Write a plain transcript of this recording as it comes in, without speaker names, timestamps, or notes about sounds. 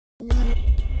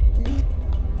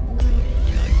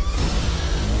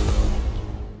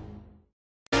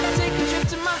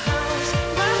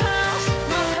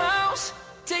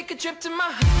to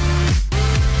my.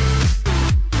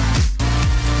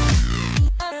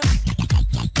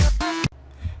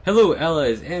 Hello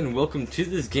allies, and welcome to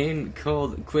this game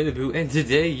called Quinbu, and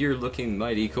today you're looking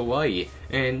mighty kawaii.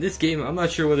 And this game, I'm not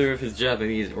sure whether if it's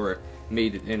Japanese or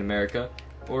made in America,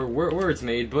 or where it's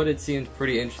made, but it seemed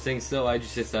pretty interesting, so I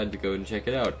just decided to go and check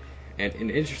it out. And in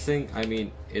interesting, I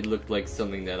mean, it looked like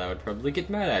something that I would probably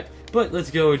get mad at. But let's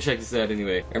go and check this out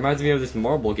anyway. It reminds me of this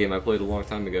marble game I played a long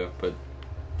time ago, but...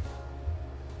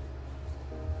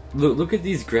 Look at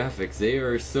these graphics, they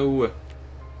are so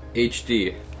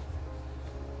HD.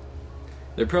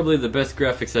 They're probably the best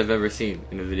graphics I've ever seen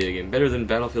in a video game. Better than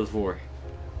Battlefield 4.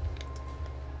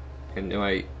 And am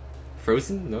I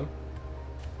frozen? No?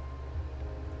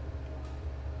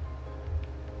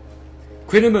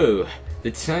 Quinbu!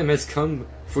 The time has come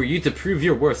for you to prove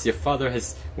your worth. Your father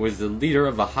was the leader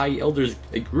of a High Elders,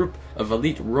 a group of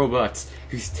elite robots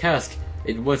whose task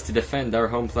it was to defend our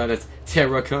home planet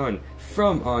Terracon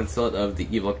from onslaught of the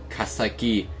evil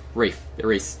Kasaki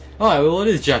race. Oh, well, it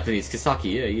is Japanese.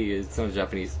 Kasaki, yeah, it's not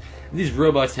Japanese. These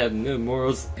robots have no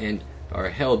morals and are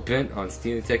hell-bent on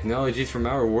stealing technologies from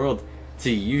our world to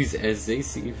use as they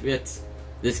see fit.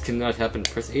 This cannot happen.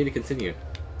 Press A to continue.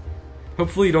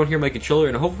 Hopefully you don't hear my controller,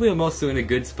 and hopefully I'm also in a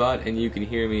good spot and you can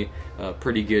hear me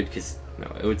pretty good, because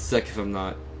it would suck if I'm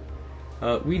not.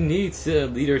 We need a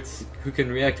leader who can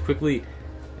react quickly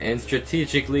and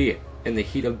strategically in the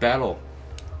heat of battle.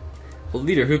 A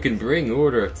leader who can bring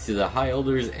order to the High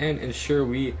Elders and ensure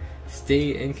we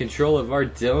stay in control of our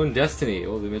own destiny.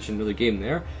 Oh, they mentioned another game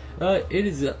there. It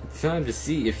is time to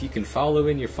see if you can follow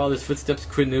in your father's footsteps,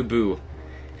 Quinbu.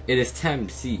 It is time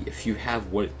to see if you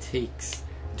have what it takes.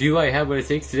 Do I have what it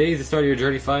takes? Today is the start of your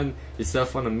journey. Find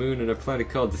yourself on a moon on a planet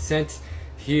called Descent.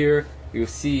 Here you'll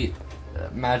see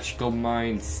magical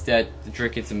mindset,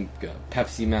 drinking some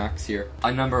Pepsi Max here.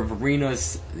 A number of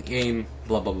arenas, the game,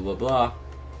 blah blah blah blah blah.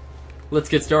 Let's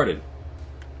get started.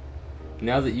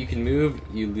 Now that you can move,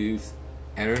 you lose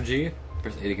energy.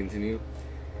 Press A to continue.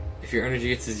 If your energy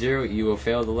gets to 0, you will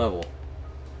fail the level.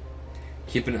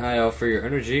 Keep an eye out for your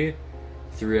energy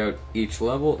throughout each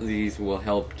level. These will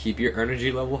help keep your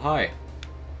energy level high.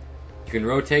 You can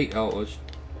rotate the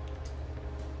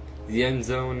end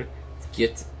zone to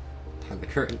get behind the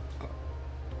curtain. Oh.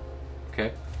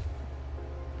 Okay.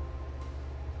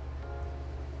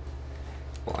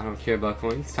 Well, I don't care about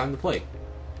coins. Time to play.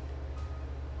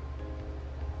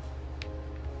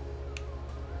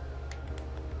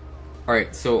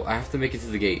 Alright, so I have to make it to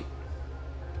the gate.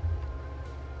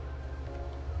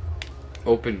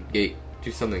 Open gate.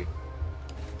 Do something.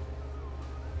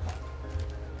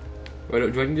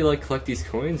 Do I need to like collect these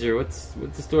coins, or what's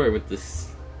the story with this?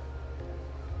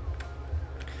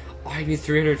 Oh, I need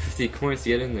 350 coins to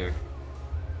get in there.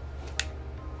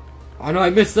 Oh no, I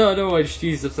missed out. No, I just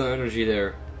used up some energy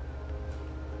there.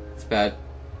 It's bad.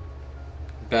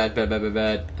 Bad.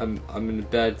 I'm in a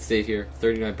bad state here.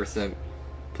 39%.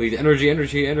 Please, energy.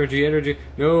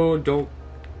 No, don't.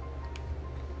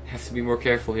 Have to be more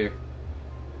careful here.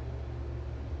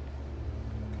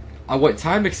 What,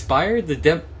 time expired?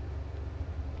 The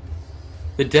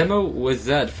demo was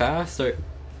that fast, or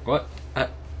what?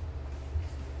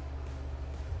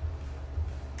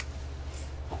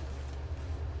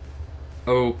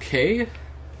 Okay.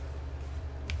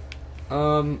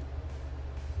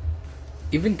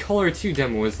 Even Color 2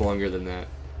 demo was longer than that.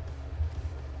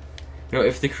 Now,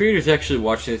 if the creator's actually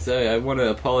watching this, I want to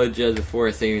apologize before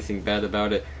I say anything bad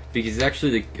about it, because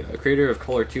actually the creator of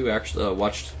Color 2 actually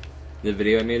watched the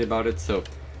video I made about it, so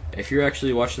if you're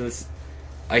actually watching this,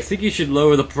 I think you should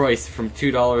lower the price from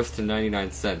 $2 to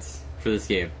 99 cents for this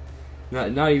game.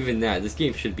 Not even that, this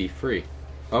game should be free.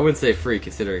 I wouldn't say free,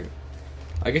 considering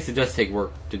I guess it does take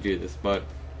work to do this, but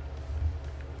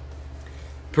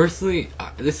personally,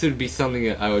 this would be something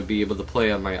that I would be able to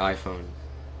play on my iPhone.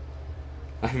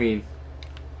 I mean,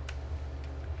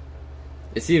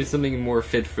 it seems something more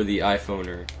fit for the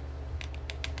iPhoner.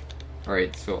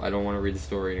 Alright, so I don't want to read the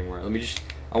story anymore. I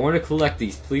want to collect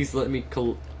these. Please let me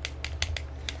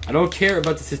I don't care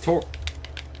about the tutorial.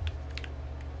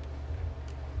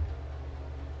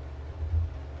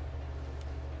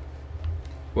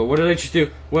 Well, what did I just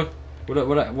do? Why I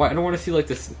don't want to see like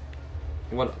this.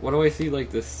 What do I see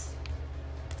like this?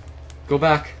 Go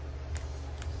back.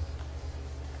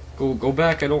 Go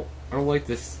back. I don't like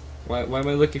this. Why am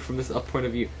I looking from this up point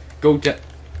of view? Go down.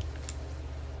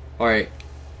 Alright.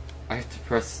 I have to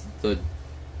press the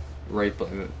right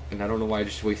button, and I don't know why I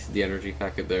just wasted the energy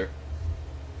packet there.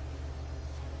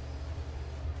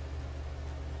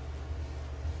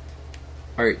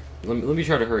 Alright, let me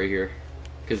try to hurry here,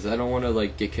 because I don't want to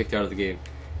like get kicked out of the game.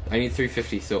 I need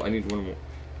 350, so I need one more.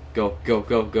 Go, go,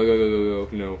 go, go, go, go, go,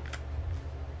 go. No.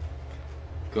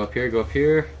 Go up here, go up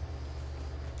here.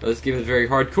 Oh, this game is very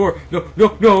hardcore. No,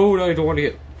 no, no, I don't want to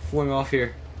get flung off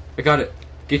here. I got it.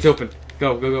 Gates open.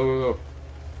 Go, go, go, go, go.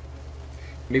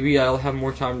 Maybe I'll have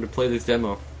more time to play this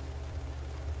demo.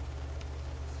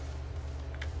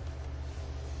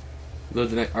 Load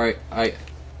the next. Alright,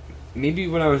 maybe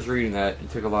when I was reading that, it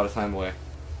took a lot of time away.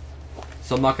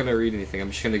 So I'm not going to read anything.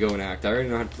 I'm just going to go and act. I already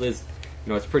know how to play this.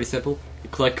 You know, it's pretty simple. You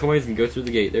collect coins and go through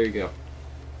the gate. There you go.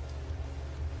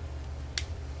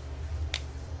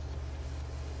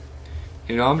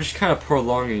 You know, I'm just kind of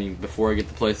prolonging before I get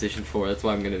the PlayStation 4. That's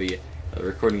why I'm going to be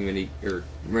recording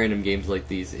random games like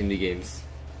these, indie games.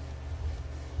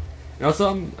 And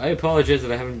also, I apologize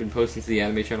that I haven't been posting to the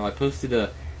anime channel. I posted a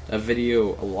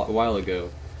video a while ago,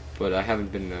 but I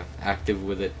haven't been active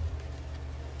with it.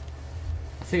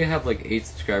 I think I have like 8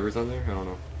 subscribers on there. I don't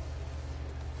know.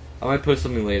 I might post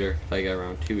something later if I get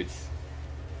around to it.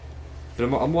 But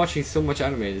I'm watching so much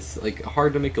anime. It's like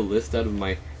hard to make a list out of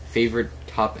my favorite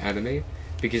top anime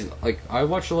because like I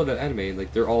watch a lot of anime.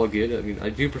 Like they're all good. I mean, I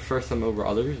do prefer some over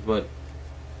others, but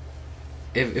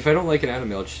if I don't like an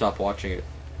anime, I'll just stop watching it.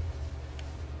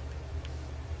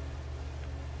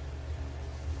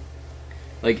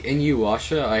 Like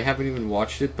Inuyasha, I haven't even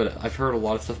watched it, but I've heard a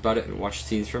lot of stuff about it and watched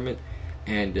scenes from it.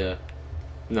 And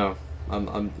no,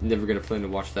 I'm never gonna plan to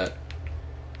watch that.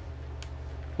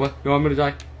 What? No, I'm gonna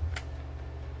die.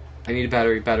 I need a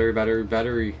battery, battery, battery,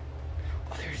 battery.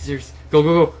 Oh, there's. Go,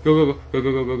 go, go, go, go, go,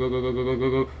 go, go, go, go, go, go, go, go,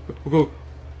 go, go, go.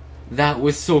 That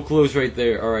was so close right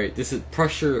there. All right, this is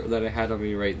pressure that I had on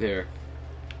me right there.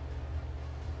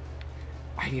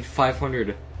 I need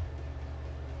 500.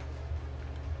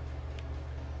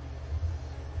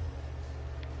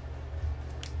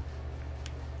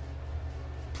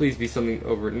 Please be something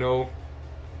over. No.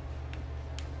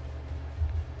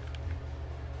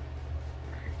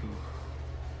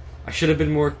 I should have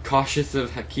been more cautious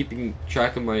of keeping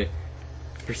track of my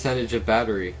percentage of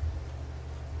battery.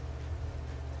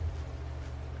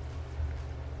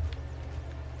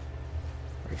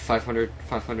 Alright, 500,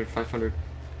 500, 500.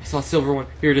 I saw a silver one.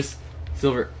 Here it is.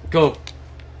 Silver. Go.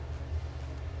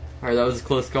 Alright, that was a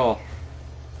close call.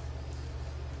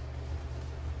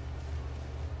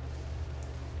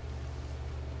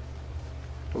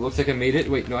 It looks like I made it.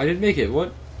 Wait, no, I didn't make it.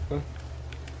 What? Huh?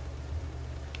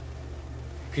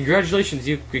 Congratulations,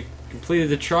 you've completed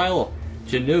the trial.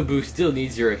 Shinobu still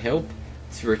needs your help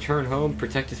to return home,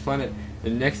 protect his planet. The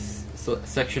next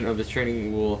section of his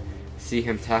training will see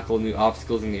him tackle new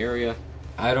obstacles in the area.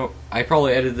 I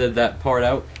probably edited that part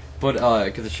out, but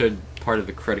because it showed part of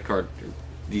the credit card,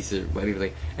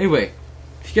 anything. Anyway,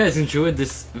 if you guys enjoyed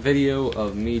this video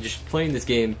of me just playing this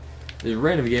game, this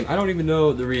random game, I don't even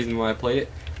know the reason why I played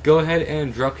it. Go ahead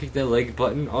and drop kick that like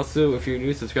button. Also, if you're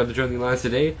new, subscribe to Join the Alliance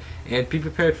today, and be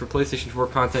prepared for PlayStation 4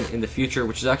 content in the future,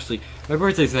 which is actually my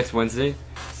birthday's next Wednesday,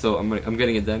 so I'm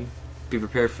getting it then. Be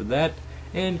prepared for that.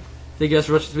 And thank you guys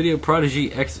for watching this video. Prodigy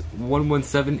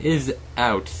X117 is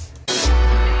out.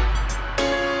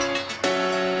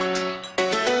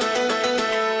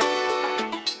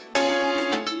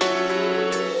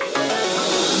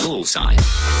 Bullseye.